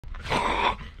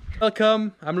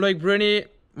Welcome, I'm Loic Bruni.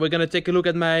 We're gonna take a look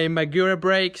at my Magura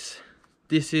brakes.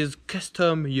 This is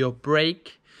custom your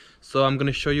brake. So I'm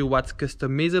gonna show you what's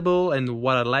customizable and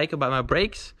what I like about my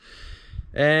brakes.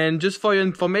 And just for your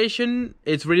information,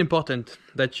 it's really important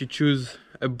that you choose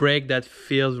a brake that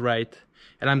feels right.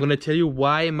 And I'm gonna tell you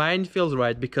why mine feels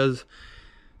right, because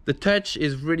the touch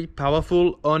is really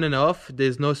powerful on and off.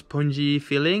 There's no spongy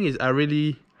feeling. I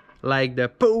really like the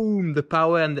boom, the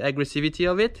power and the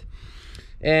aggressivity of it.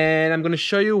 And I'm gonna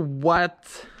show you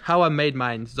how I made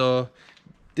mine. So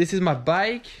this is my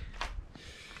bike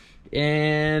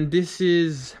and this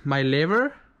is my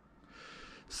lever.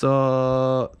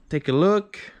 So take a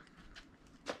look.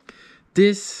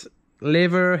 This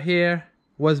lever here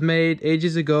was made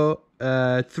ages ago,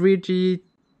 3D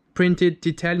printed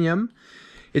titanium.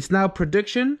 It's now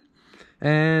production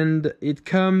and it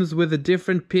comes with a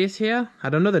different piece here.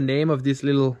 I don't know the name of this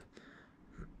little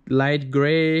light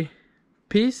gray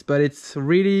piece, but it's a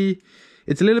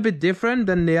little bit different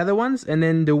than the other ones. And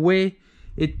then the way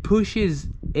it pushes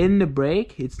in the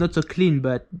brake, it's not so clean,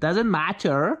 but doesn't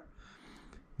matter.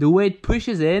 The way it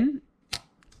pushes in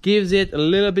gives it a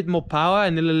little bit more power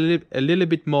and a little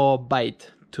bit more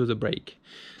bite to the brake.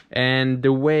 And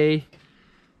the way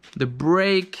the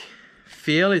brake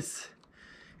feel, it's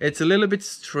a little bit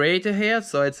straighter here,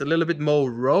 so it's a little bit more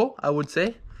raw, I would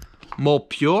say, more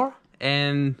pure.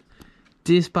 And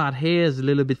this part here is a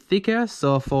little bit thicker,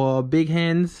 so for big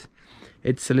hands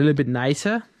it's a little bit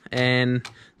nicer. And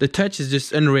the touch is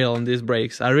just unreal on these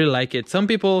brakes. I really like it. Some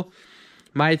people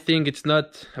might think it's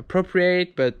not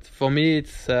appropriate, but for me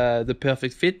it's the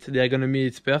perfect fit. The ergonomy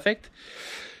is perfect.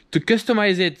 To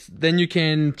customize it, then you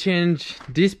can change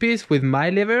this piece with my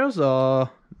levers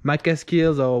or my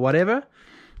casquilles or whatever.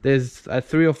 There's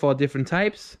 3 or 4 different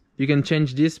types. You can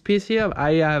change this piece here.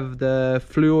 I have the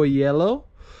fluo yellow,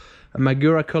 a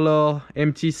Magura color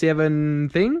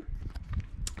MT7 thing.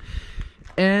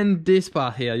 And this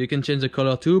part here, you can change the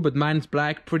color too, but mine's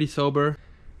black, pretty sober.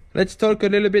 Let's talk a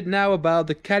little bit now about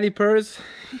the calipers.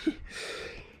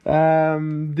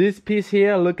 This piece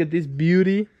here, look at this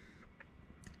beauty.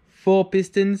 4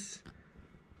 pistons,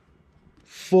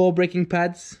 4 braking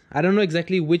pads. I don't know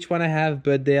exactly which one I have,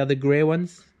 but they are the gray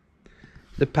ones.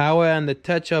 The power and the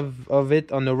touch of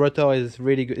it on the rotor is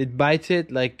really good. It bites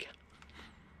it like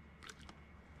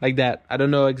that. I don't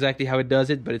know exactly how it does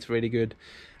it, but it's really good.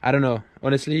 I don't know.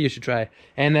 Honestly, you should try.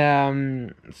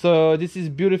 And so this is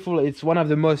beautiful. It's one of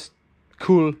the most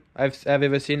cool I've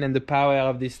ever seen, and the power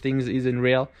of these things is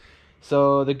unreal.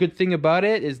 So the good thing about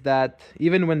it is that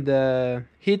even when the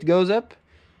heat goes up,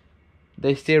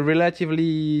 they stay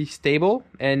relatively stable,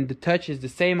 and the touch is the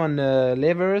same on the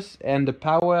levers, and the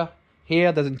power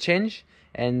here doesn't change,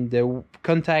 and the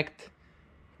contact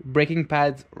braking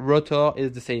pads rotor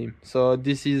is the same. So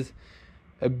this is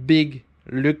a big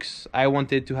lux I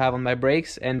wanted to have on my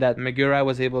brakes, and that Magura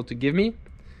was able to give me.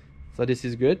 So this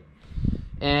is good.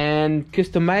 And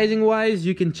customizing wise,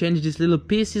 you can change these little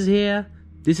pieces here.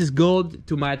 This is gold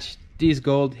to match this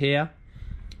gold here,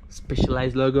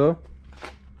 Specialized logo.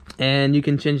 And you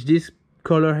can change this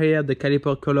color here, the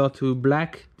caliper color, to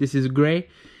black. This is gray.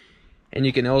 And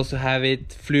you can also have it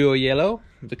fluo yellow,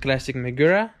 the classic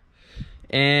Magura.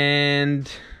 And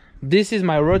this is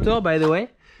my rotor, by the way.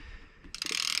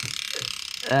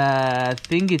 I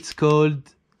think it's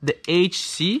called the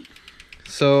HC.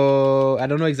 So I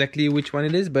don't know exactly which one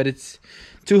it is, but it's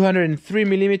 203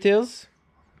 millimeters.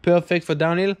 Perfect for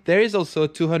downhill. There is also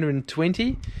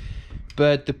 220,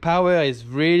 but the power is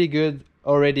really good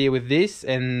already with this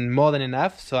and more than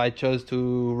enough. So I chose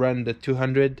to run the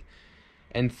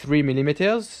 203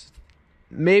 millimeters.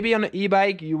 Maybe on an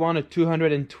e-bike you want a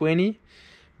 220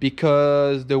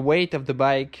 because the weight of the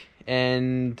bike,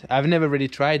 and I've never really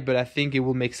tried, but I think it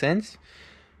will make sense.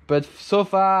 But so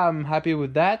far I'm happy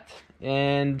with that.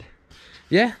 And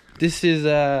yeah, this is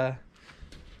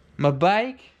my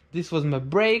bike. This was my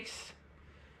brakes,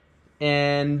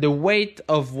 and the weight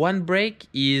of one brake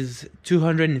is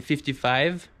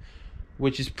 255,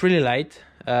 which is pretty light.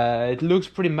 It looks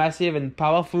pretty massive and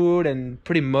powerful and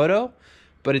pretty moto,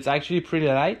 but it's actually pretty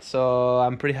light. So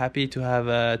I'm pretty happy to have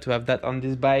that on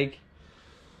this bike.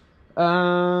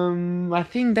 I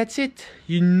think that's it.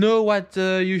 You know what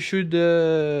you should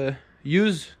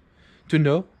use to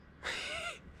know.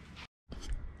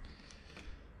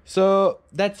 So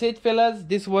that's it, fellas.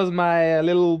 This was my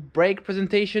little brake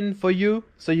presentation for you,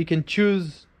 so you can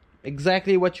choose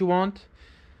exactly what you want.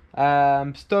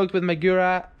 I'm stoked with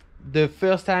Magura. The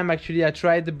first time actually I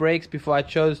tried the brakes before I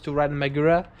chose to ride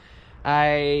Magura,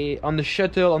 on the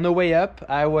shuttle on the way up,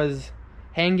 I was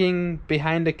hanging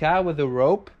behind the car with a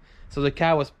rope, so the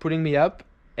car was pulling me up,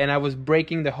 and I was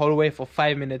braking the whole way for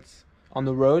 5 minutes on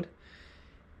the road,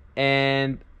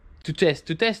 and to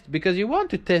test because you want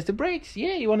to test the brakes.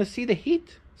 Yeah, you want to see the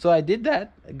heat. So I did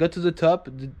that. I got to the top.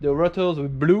 The rotors were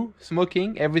blue,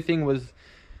 smoking. Everything was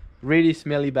really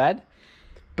smelly bad.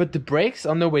 But the brakes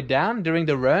on the way down during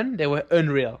the run, they were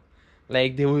unreal.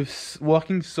 Like, they were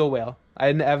working so well.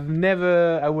 I would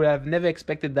have never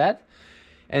expected that.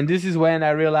 And this is when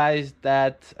I realized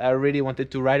that I really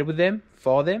wanted to ride with them,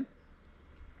 for them.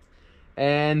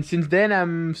 And since then,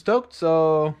 I'm stoked.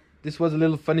 So this was a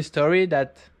little funny story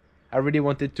that I really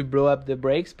wanted to blow up the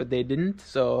brakes, but they didn't.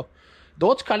 So,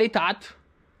 Dodge kwaliteit.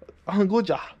 Goed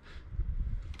ja.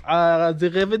 Ze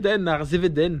reden naar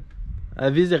 7.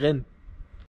 Wie ze rennen.